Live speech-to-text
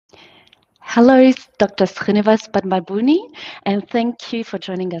Hello, Dr. Srinivas Padmanabhuni, and thank you for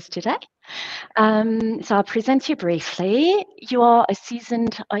joining us today. So I'll present you briefly. You are a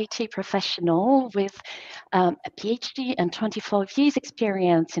seasoned IT professional with a PhD and 25 years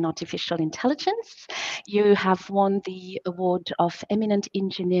experience in artificial intelligence. You have won the award of Eminent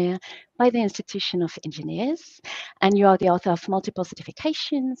Engineer by the Institution of Engineers, and you are the author of multiple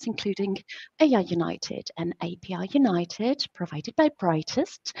certifications, including AI United and API United, provided by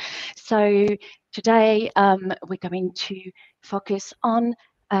Brightest. So today we're going to focus on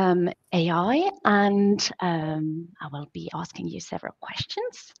AI, and I will be asking you several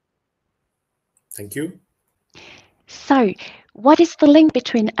questions. Thank you. So, what is the link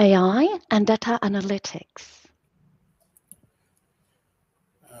between AI and data analytics?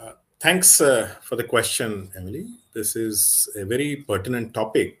 Thanks for the question, Emily. This is a very pertinent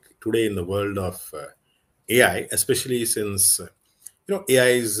topic today in the world of AI, especially since AI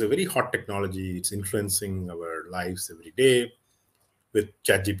is a very hot technology. It's influencing our lives every day with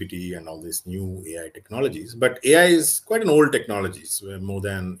ChatGPT and all these new AI technologies. But AI is quite an old technology. It's more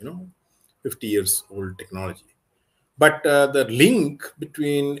than 50 years old technology. But the link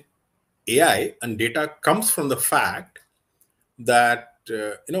between AI and data comes from the fact that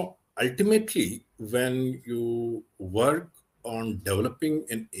ultimately when you work on developing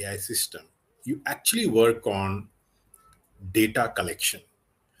an AI system, you actually work on data collection,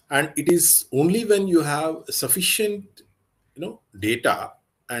 and it is only when you have sufficient data,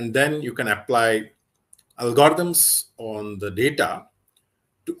 and then you can apply algorithms on the data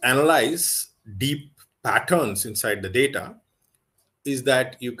to analyze deep patterns inside the data, is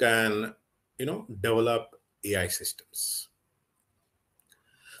that you can develop AI systems.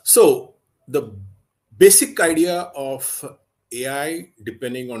 So the basic idea of AI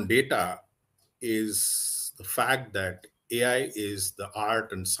depending on data is the fact that AI is the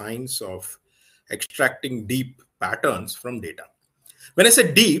art and science of extracting deep patterns from data. When I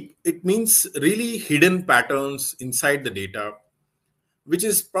say deep, it means really hidden patterns inside the data, which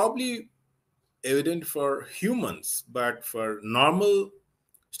is probably evident for humans, but for normal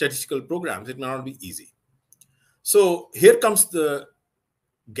statistical programs, it may not be easy. So here comes the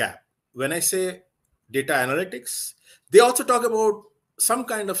gap. When I say data analytics, they also talk about some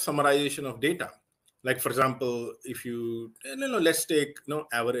kind of summarization of data. Like, for example, if let's take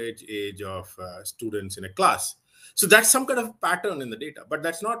average age of students in a class. So that's some kind of pattern in the data, but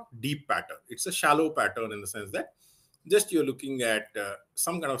that's not deep pattern. It's a shallow pattern in the sense that just you're looking at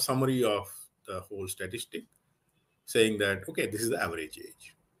some kind of summary of the whole statistic, saying that, okay, this is the average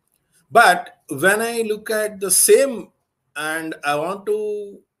age. But when I look at the same and I want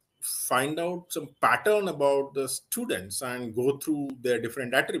to find out some pattern about the students and go through their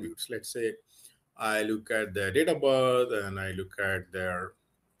different attributes, let's say I look at their date of birth and I look at their,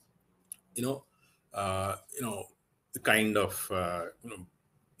 the kind of,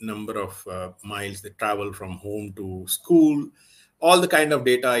 number of miles they travel from home to school, all the kind of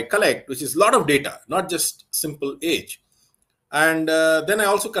data I collect, which is a lot of data, not just simple age. And then I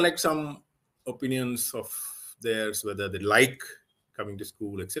also collect some opinions of theirs, whether they like coming to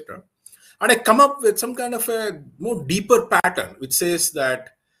school, etc. And I come up with some kind of a more deeper pattern, which says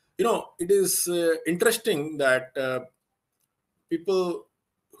that, it is interesting that people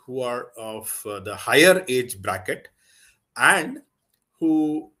who are of the higher age bracket and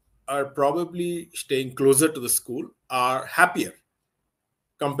who are probably staying closer to the school are happier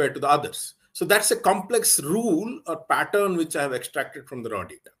compared to the others. So that's a complex rule or pattern which I have extracted from the raw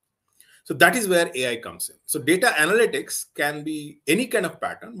data. So that is where AI comes in. So data analytics can be any kind of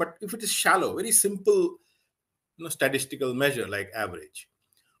pattern, but if it is shallow, very simple statistical measure like average,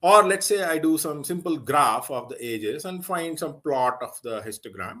 or let's say I do some simple graph of the ages and find some plot of the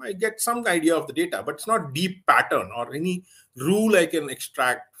histogram, I get some idea of the data, but it's not deep pattern or any rule I can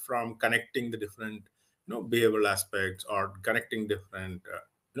extract from connecting the different behavioral aspects or connecting different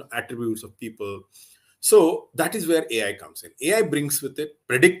attributes of people. So that is where AI comes in. AI brings with it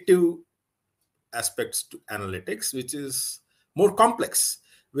predictive aspects to analytics, which is more complex,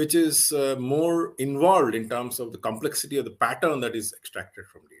 which is more involved in terms of the complexity of the pattern that is extracted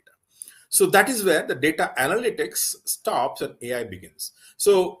from data. So that is where the data analytics stops and AI begins.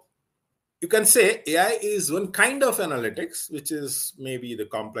 So you can say AI is one kind of analytics, which is maybe the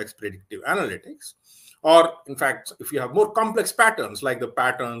complex predictive analytics. Or in fact, if you have more complex patterns, like the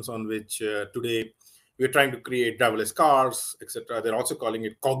patterns on which today we're trying to create driverless cars, etc., they're also calling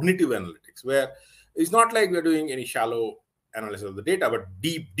it cognitive analytics, where it's not like we're doing any shallow analysis of the data, but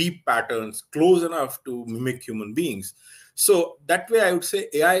deep patterns close enough to mimic human beings. So that way, I would say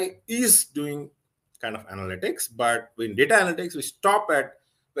AI is doing kind of analytics, but in data analytics, we stop at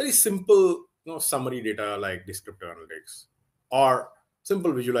very simple summary data like descriptive analytics, or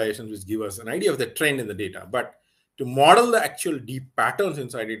simple visualizations which give us an idea of the trend in the data. But to model the actual deep patterns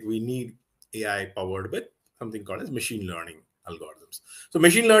inside it, we need AI powered with something called as machine learning algorithms. So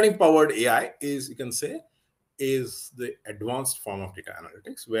machine learning powered AI is, you can say, is the advanced form of data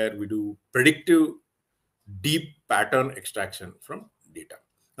analytics, where we do predictive deep pattern extraction from data.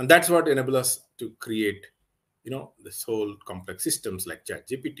 And that's what enables us to create this whole complex systems like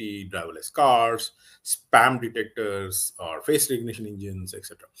ChatGPT, driverless cars, spam detectors, or face recognition engines,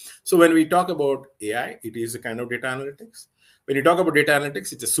 etc. So when we talk about AI, it is a kind of data analytics. When you talk about data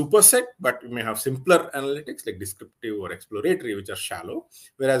analytics, it's a superset, but we may have simpler analytics like descriptive or exploratory, which are shallow.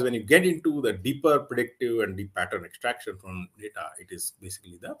 Whereas when you get into the deeper predictive and deep pattern extraction from data, it is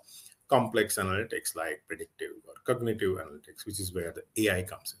basically the complex analytics like predictive or cognitive analytics, which is where the AI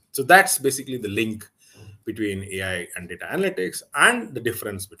comes in. So that's basically the link between AI and data analytics, and the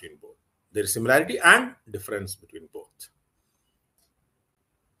difference between both. There is similarity and difference between both.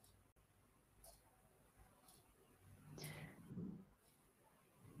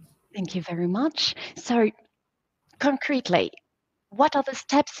 Thank you very much. So concretely, what are the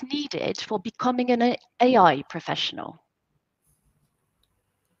steps needed for becoming an AI professional?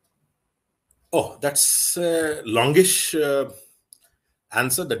 Oh, that's a longish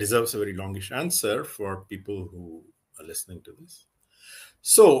answer that deserves a very longish answer for people who are listening to this.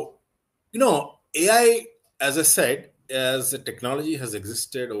 So, AI, as I said, as a technology has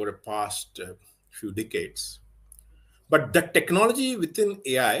existed over the past few decades. But the technology within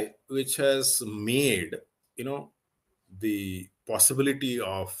AI, which has made, the possibility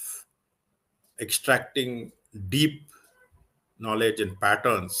of extracting deep knowledge and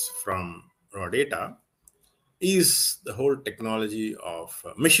patterns from raw data, is the whole technology of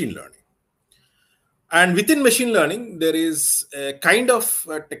machine learning. And within machine learning, there is a kind of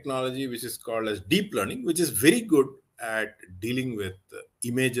technology which is called as deep learning, which is very good at dealing with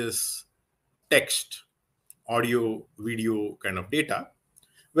images, text, audio, video kind of data.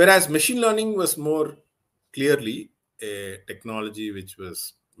 Whereas machine learning was more clearly a technology which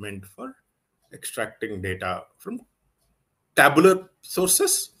was meant for extracting data from tabular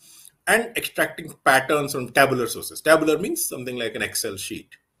sources and extracting patterns from tabular sources. Tabular means something like an Excel sheet.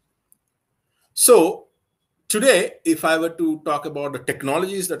 So today, if I were to talk about the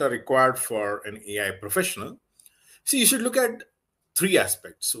technologies that are required for an AI professional, see, you should look at three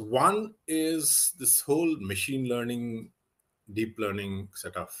aspects. One is this whole machine learning, deep learning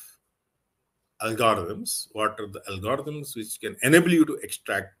set of algorithms. What are the algorithms which can enable you to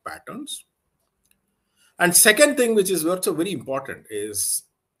extract patterns? And second thing, which is also very important, is,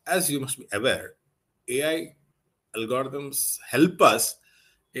 as you must be aware, AI algorithms help us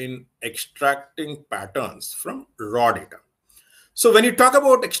in extracting patterns from raw data. So when you talk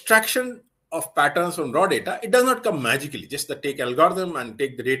about extraction of patterns from raw data, it does not come magically. Just the take algorithm and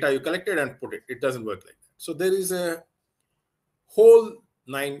take the data you collected and put it. It doesn't work like that. So there is a whole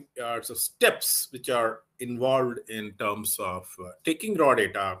 9 yards of steps which are involved in terms of taking raw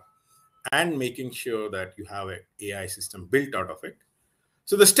data and making sure that you have an AI system built out of it.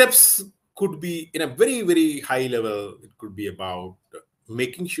 So the steps could be in a very, very high level. It could be about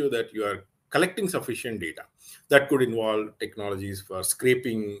making sure that you are collecting sufficient data. That could involve technologies for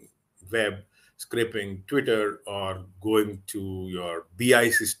scraping web, scraping Twitter, or going to your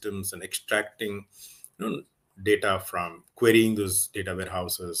BI systems and extracting data from querying those data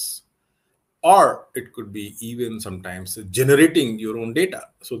warehouses. Or it could be even sometimes generating your own data.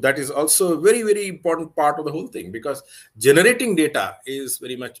 So that is also a very, very important part of the whole thing, because generating data is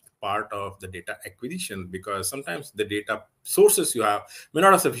very much part of the data acquisition, because sometimes the data sources you have may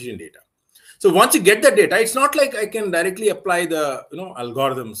not have sufficient data. So once you get the data, it's not like I can directly apply the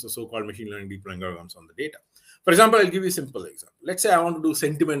algorithms, the so-called machine learning, deep learning algorithms on the data. For example, I'll give you a simple example. Let's say I want to do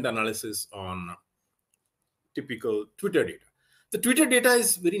sentiment analysis on typical Twitter data. The Twitter data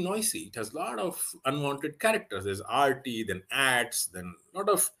is very noisy. It has a lot of unwanted characters. There's RT, then ads, then a lot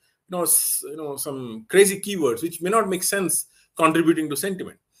of some crazy keywords which may not make sense contributing to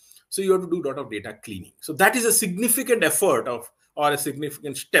sentiment. So you have to do a lot of data cleaning. So that is a significant effort or a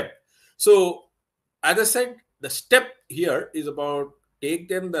significant step. So as I said, the step here is about take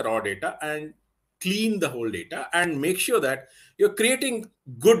them the raw data and clean the whole data and make sure that you're creating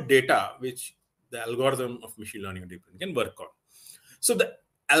good data which the algorithm of machine learning and deep learning can work on. So the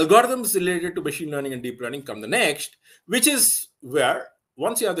algorithms related to machine learning and deep learning come the next, which is where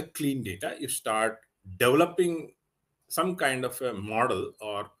once you have the clean data, you start developing some kind of a model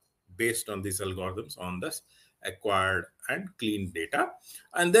or based on these algorithms on this acquired and clean data.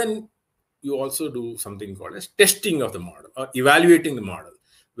 And then you also do something called as testing of the model or evaluating the model.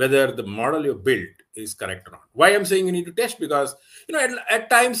 whether the model you built is correct or not. Why I'm saying you need to test? Because at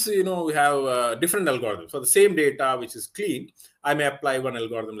times we have different algorithms for the same data which is clean. I may apply one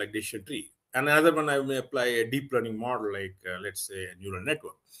algorithm like decision tree, and another one I may apply a deep learning model like let's say a neural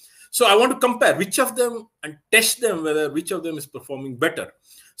network. So I want to compare which of them and test them, whether which of them is performing better.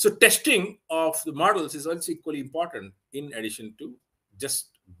 So testing of the models is also equally important in addition to just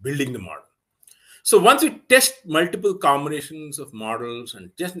building the model. So once we test multiple combinations of models and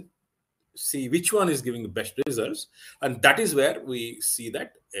just see which one is giving the best results, and that is where we see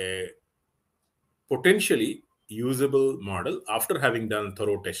that a potentially usable model after having done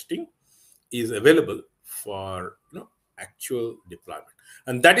thorough testing is available for actual deployment.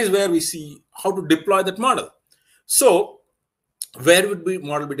 And that is where we see how to deploy that model. So where would the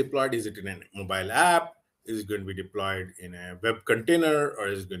model be deployed? Is it in a mobile app? Is it going to be deployed in a web container, or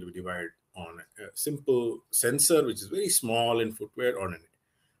is it going to be deployed on a simple sensor which is very small in footwear,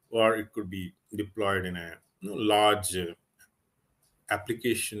 or it could be deployed in a large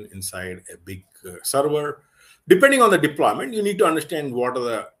application inside a big server. Depending on the deployment, you need to understand what are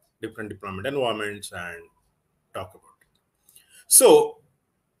the different deployment environments and talk about it. So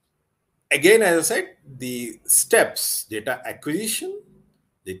again, as I said, the steps: data acquisition,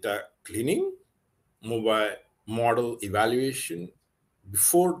 data cleaning, mobile model evaluation,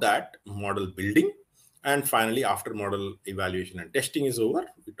 before that model building, and finally after model evaluation and testing is over,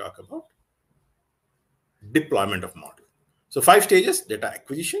 we talk about deployment of model. So 5 stages: data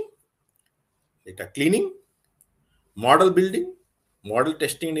acquisition, data cleaning, model building, model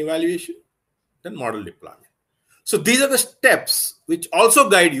testing and evaluation, then model deployment. So these are the steps which also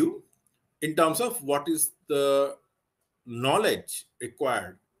guide you in terms of what is the knowledge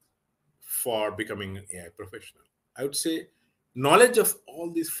required for becoming an AI professional. I would say knowledge of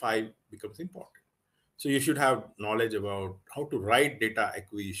all these 5 becomes important. So you should have knowledge about how to write data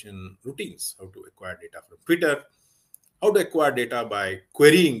acquisition routines, how to acquire data from Twitter, how to acquire data by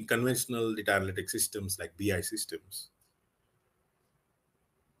querying conventional data analytics systems like BI systems.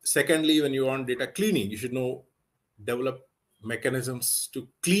 Secondly, when you want data cleaning, you should develop mechanisms to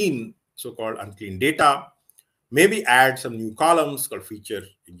clean so-called unclean data, maybe add some new columns called feature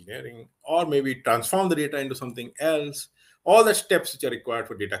engineering, or maybe transform the data into something else. All the steps which are required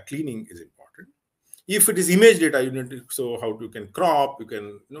for data cleaning is important. If it is image data, you need to show how you can crop, you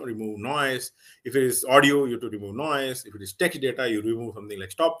can remove noise. If it is audio, you have to remove noise. If it is text data, you remove something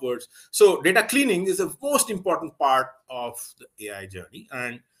like stop words. So data cleaning is the most important part of the AI journey,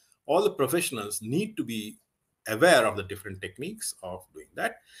 and all the professionals need to be aware of the different techniques of doing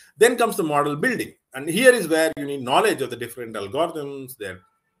that. Then comes the model building, and here is where you need knowledge of the different algorithms, their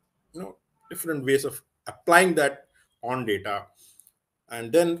different ways of applying that on data. And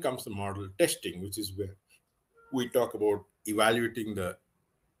then comes the model testing, which is where we talk about evaluating the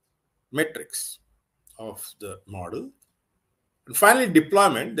metrics of the model. And finally,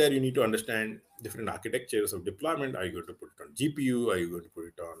 deployment. There you need to understand different architectures of deployment. Are you going to put it on GPU? Are you going to put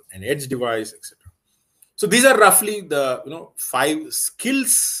it on an edge device, etc.? So these are roughly the 5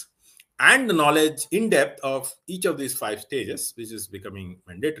 skills and the knowledge in depth of each of these 5 stages, which is becoming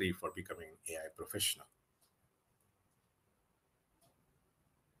mandatory for becoming an AI professional.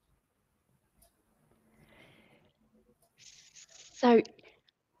 So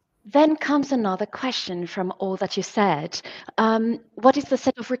then comes another question from all that you said. What is the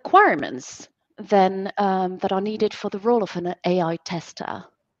set of requirements then that are needed for the role of an AI tester?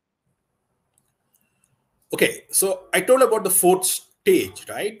 Okay, so I told about the 4th stage,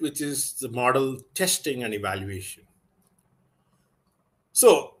 right, which is the model testing and evaluation.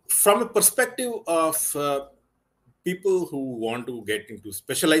 So from a perspective of people who want to get into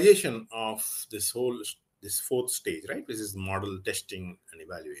specialization of this 4th stage, right, which is model testing and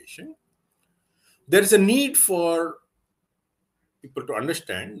evaluation, there is a need for people to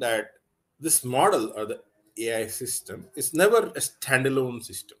understand that this model or the AI system is never a standalone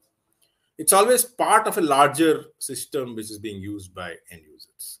system. It's always part of a larger system which is being used by end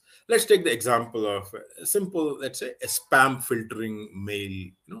users. Let's take the example of a simple, let's say, a spam filtering mail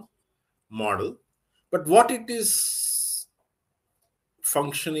model. But what it is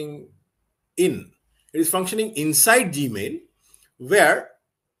functioning in, it is functioning inside Gmail, where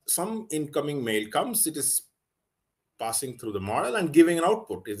some incoming mail comes, it is passing through the model and giving an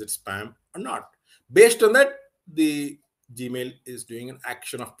output. Is it spam or not? Based on that, the Gmail is doing an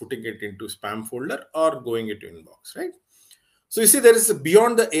action of putting it into spam folder or going into inbox, right? So you see, there is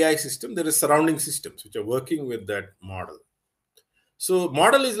beyond the AI system, there is surrounding systems which are working with that model. So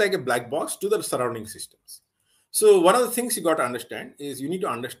model is like a black box to the surrounding systems. So one of the things you got to understand is you need to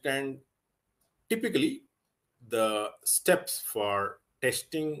understand typically the steps for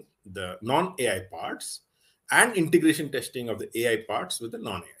testing the non-AI parts and integration testing of the AI parts with the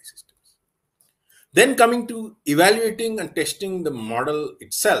non-AI systems. Then coming to evaluating and testing the model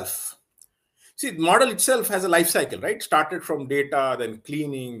itself. See, the model itself has a life cycle, right? Started from data, then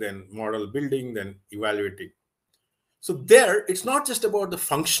cleaning, then model building, then evaluating. So there, it's not just about the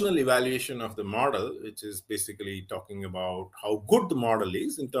functional evaluation of the model, which is basically talking about how good the model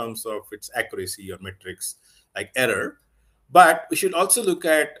is in terms of its accuracy or metrics like error, but we should also look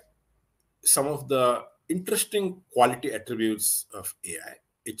at some of the interesting quality attributes of AI,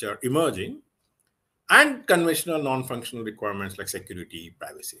 which are emerging, and conventional non-functional requirements like security,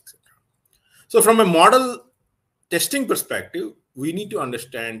 privacy, etc. So from a model testing perspective, we need to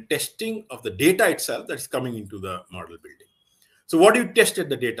understand testing of the data itself that's coming into the model building. So what do you test at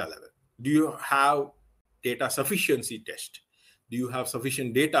the data level? Do you have data sufficiency test? Do you have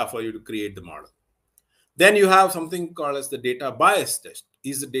sufficient data for you to create the model? Then you have something called as the data bias test.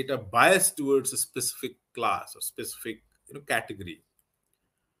 Is the data biased towards a specific class or specific category?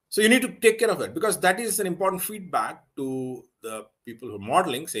 So you need to take care of it, because that is an important feedback to the people who are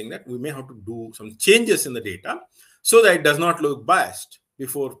modeling, saying that we may have to do some changes in the data so that it does not look biased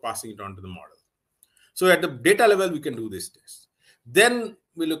before passing it on to the model. So at the data level, we can do this test. Then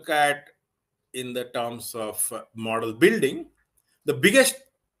we look at, in the terms of model building, the biggest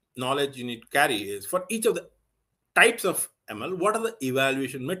knowledge you need to carry is for each of the types of ML, what are the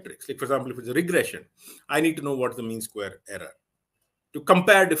evaluation metrics? Like, for example, if it's a regression, I need to know what's the mean square error to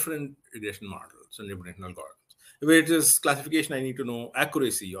compare different regression models and different algorithms. If it is classification, I need to know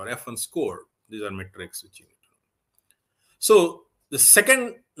accuracy or F1 score. These are metrics which you need to know. So the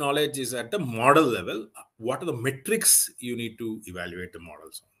second knowledge is at the model level. What are the metrics you need to evaluate the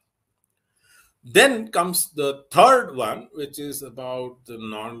models on? Then comes the third one, which is about the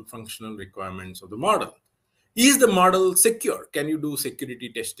non-functional requirements of the model. Is the model secure? Can you do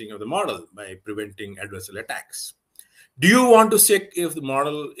security testing of the model by preventing adversarial attacks? Do you want to check if the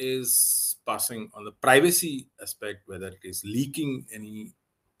model is passing on the privacy aspect, whether it is leaking any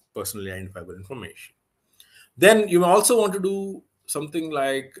personally identifiable information? Then you also want to do something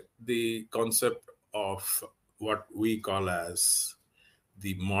like the concept of what we call as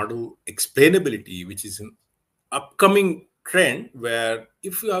the model explainability, which is an upcoming trend where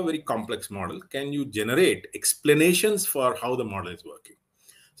if you have a very complex model, can you generate explanations for how the model is working?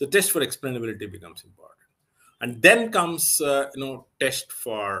 So test for explainability becomes important. And then comes, test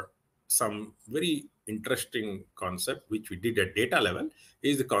for some very interesting concept, which we did at data level,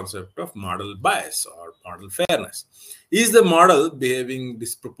 is the concept of model bias or model fairness. Is the model behaving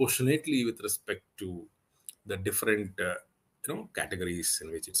disproportionately with respect to the different, categories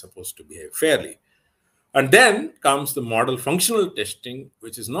in which it's supposed to behave fairly? And then comes the model functional testing,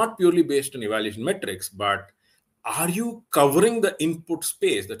 which is not purely based on evaluation metrics, but are you covering the input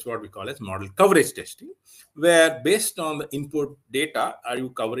space? That's what we call as model coverage testing, where based on the input data, are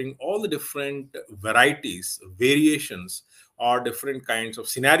you covering all the different varieties, variations, or different kinds of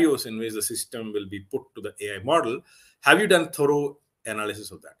scenarios in which the system will be put to the AI model? Have you done thorough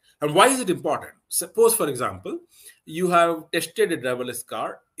analysis of that? And why is it important? Suppose, for example, you have tested a driverless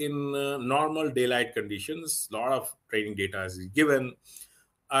car in normal daylight conditions, a lot of training data is given,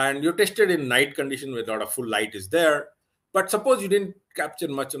 and you're tested in night condition where a lot of full light is there. But suppose you didn't capture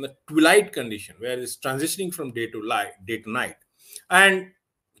much on the twilight condition, where it's transitioning from day to night. And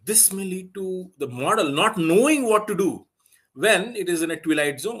this may lead to the model not knowing what to do when it is in a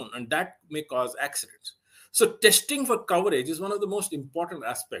twilight zone, and that may cause accidents. So testing for coverage is one of the most important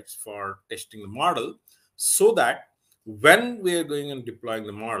aspects for testing the model, so that when we are going and deploying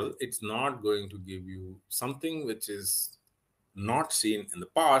the model, it's not going to give you something which is not seen in the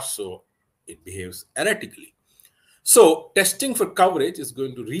past, so it behaves erratically. So testing for coverage is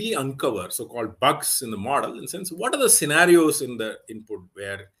going to really uncover so-called bugs in the model, in the sense, what are the scenarios in the input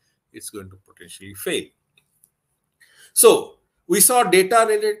where it's going to potentially fail. So we saw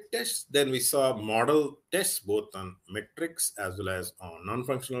data-related tests, then we saw model tests, both on metrics as well as on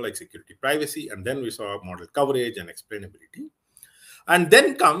non-functional like security, privacy, and then we saw model coverage and explainability. And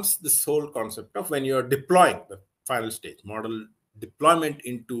then comes this whole concept of when you're deploying the final stage, model deployment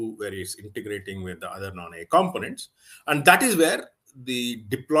into where it's integrating with the other non-AI components. And that is where the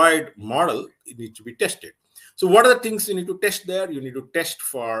deployed model needs to be tested. So what are the things you need to test there? You need to test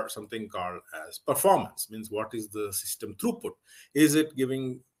for something called as performance, means what is the system throughput? Is it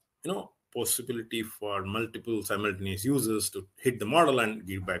giving, possibility for multiple simultaneous users to hit the model and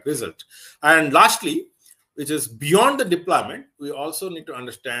give back results? And lastly, which is beyond the deployment, we also need to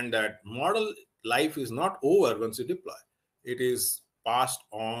understand that model life is not over once you deploy. It is passed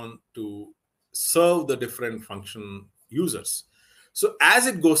on to serve the different function users. So as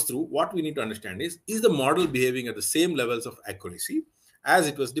it goes through, what we need to understand is the model behaving at the same levels of accuracy as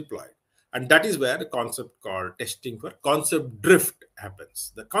it was deployed? And that is where the concept called testing for concept drift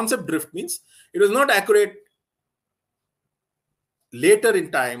happens. The concept drift means it was not accurate later in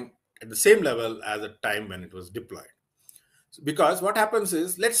time at the same level as the time when it was deployed. So because what happens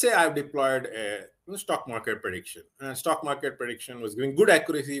is, let's say I've deployed a stock market prediction, and stock market prediction was giving good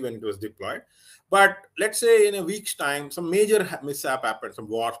accuracy when it was deployed. But let's say in a week's time, some major mishap happened, some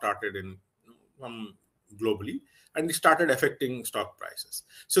war started in globally, and it started affecting stock prices.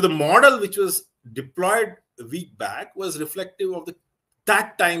 So the model which was deployed a week back was reflective of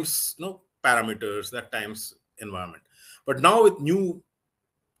that time's parameters, that time's environment. But now with new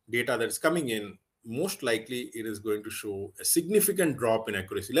data that is coming in, most likely it is going to show a significant drop in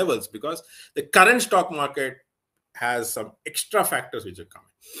accuracy levels because the current stock market has some extra factors which are coming.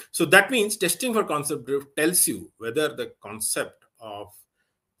 So that means testing for concept drift tells you whether the concept of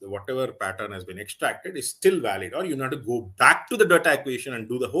whatever pattern has been extracted is still valid, or you have to go back to the data equation and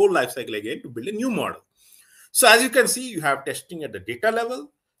do the whole life cycle again to build a new model. So as you can see, you have testing at the data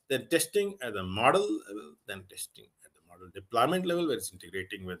level, then testing at the model level, then testing at the model deployment level, where it's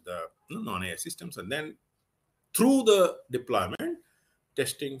integrating with the non-AI systems, and then through the deployment,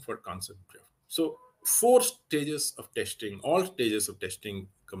 testing for concept drift. So 4 stages of testing, all stages of testing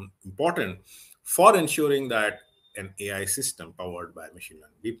become important for ensuring that an AI system powered by machine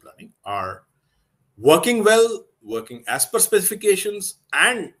learning, deep learning are working well, working as per specifications,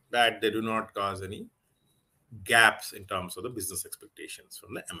 and that they do not cause any gaps in terms of the business expectations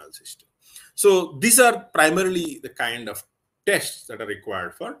from the ML system. So these are primarily the kind of tests that are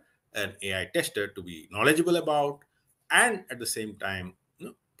required for an AI tester to be knowledgeable about, and at the same time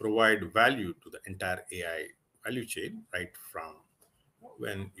provide value to the entire AI value chain, right from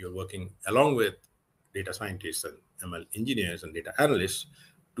when you're working along with data scientists and ML engineers and data analysts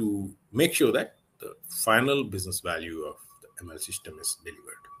to make sure that the final business value of the ML system is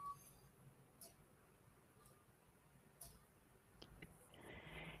delivered.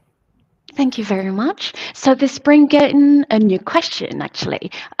 Thank you very much. So this brings in a new question,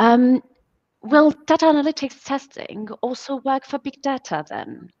 actually. Will data analytics testing also work for big data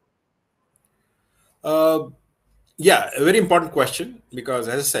then? Yeah, a very important question, because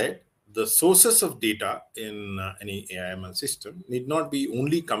as I said, the sources of data in any AI/ML system need not be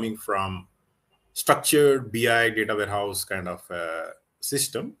only coming from structured BI data warehouse kind of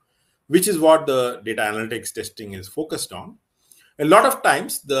system, which is what the data analytics testing is focused on. A lot of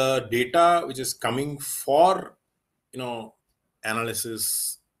times the data which is coming for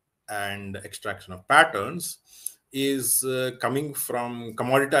analysis and extraction of patterns is coming from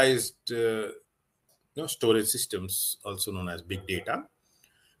commoditized storage systems, also known as big data,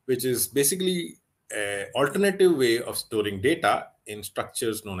 which is basically an alternative way of storing data in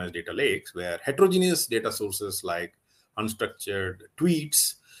structures known as data lakes, where heterogeneous data sources like unstructured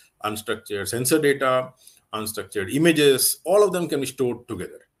tweets, unstructured sensor data, unstructured images, all of them can be stored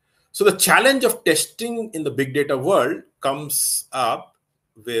together. So the challenge of testing in the big data world comes up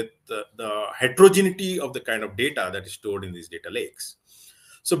with the heterogeneity of the kind of data that is stored in these data lakes.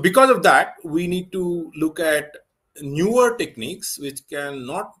 So because of that, we need to look at newer techniques which can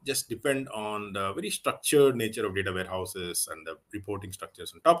not just depend on the very structured nature of data warehouses and the reporting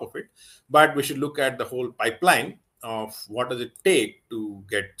structures on top of it, but we should look at the whole pipeline of what does it take to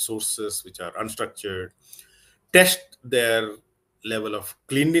get sources which are unstructured, test their level of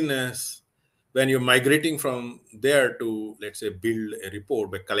cleanliness. When you're migrating from there to, let's say, build a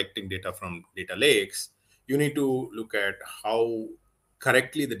report by collecting data from data lakes, you need to look at how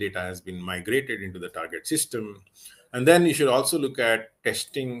correctly the data has been migrated into the target system. And then you should also look at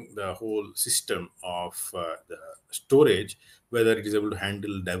testing the whole system of the storage, whether it is able to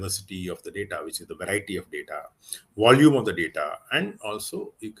handle diversity of the data, which is the variety of data, volume of the data, and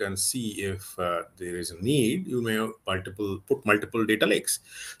also you can see if there is a need, you may put multiple data lakes.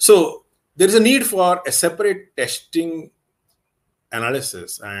 So there is a need for a separate testing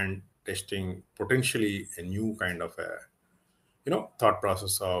analysis and testing potentially a new kind of a thought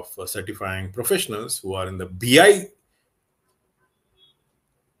process of certifying professionals who are in the BI,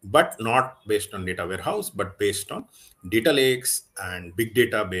 but not based on data warehouse, but based on data lakes and big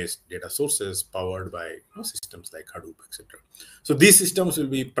data based data sources powered by systems like Hadoop, etc. So these systems will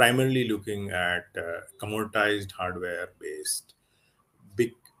be primarily looking at commoditized hardware based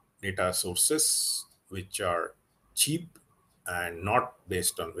big data sources, which are cheap and not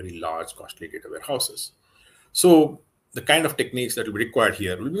based on very large costly data warehouses. So the kind of techniques that will be required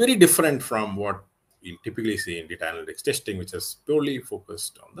here will be very different from what you typically see in data analytics testing, which is purely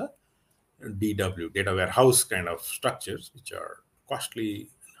focused on the DW, data warehouse kind of structures, which are costly,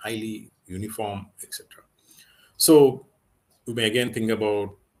 highly uniform, etc. So we may again think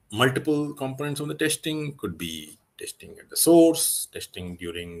about multiple components of the testing. Could be testing at the source, testing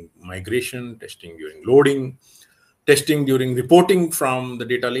during migration, testing during loading, testing during reporting from the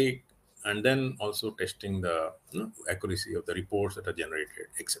data lake, and then also testing the accuracy of the reports that are generated,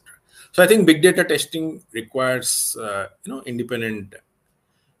 etc. So I think big data testing requires independent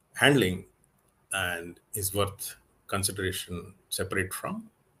handling and is worth consideration separate from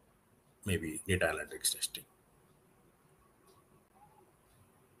maybe data analytics testing.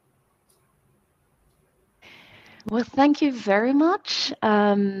 Well, thank you very much.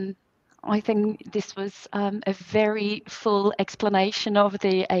 I think this was a very full explanation of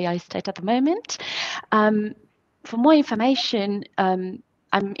the AI state at the moment. For more information, I'm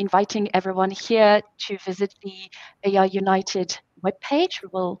inviting everyone here to visit the AI United webpage. We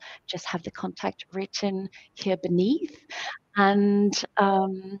will just have the contact written here beneath. And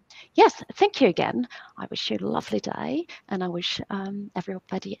yes, thank you again. I wish you a lovely day, and I wish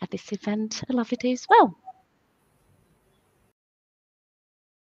everybody at this event a lovely day as well.